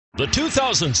The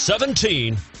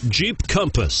 2017 Jeep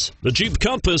Compass. The Jeep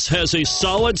Compass has a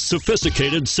solid,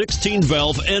 sophisticated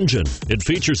 16-valve engine. It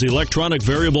features electronic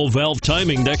variable valve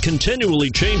timing that continually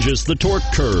changes the torque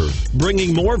curve,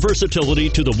 bringing more versatility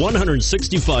to the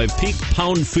 165 peak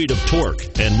pound-feet of torque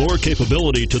and more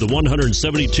capability to the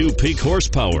 172 peak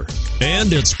horsepower.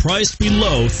 And it's priced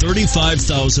below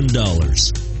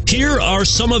 $35,000. Here are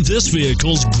some of this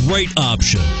vehicle's great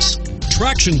options: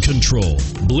 traction control,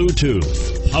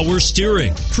 Bluetooth, power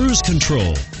steering, cruise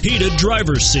control, heated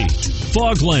driver's seat,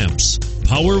 fog lamps,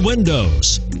 power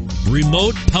windows,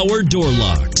 remote power door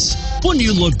locks. Wouldn't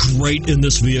you look great in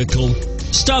this vehicle?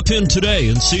 Stop in today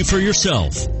and see for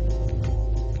yourself.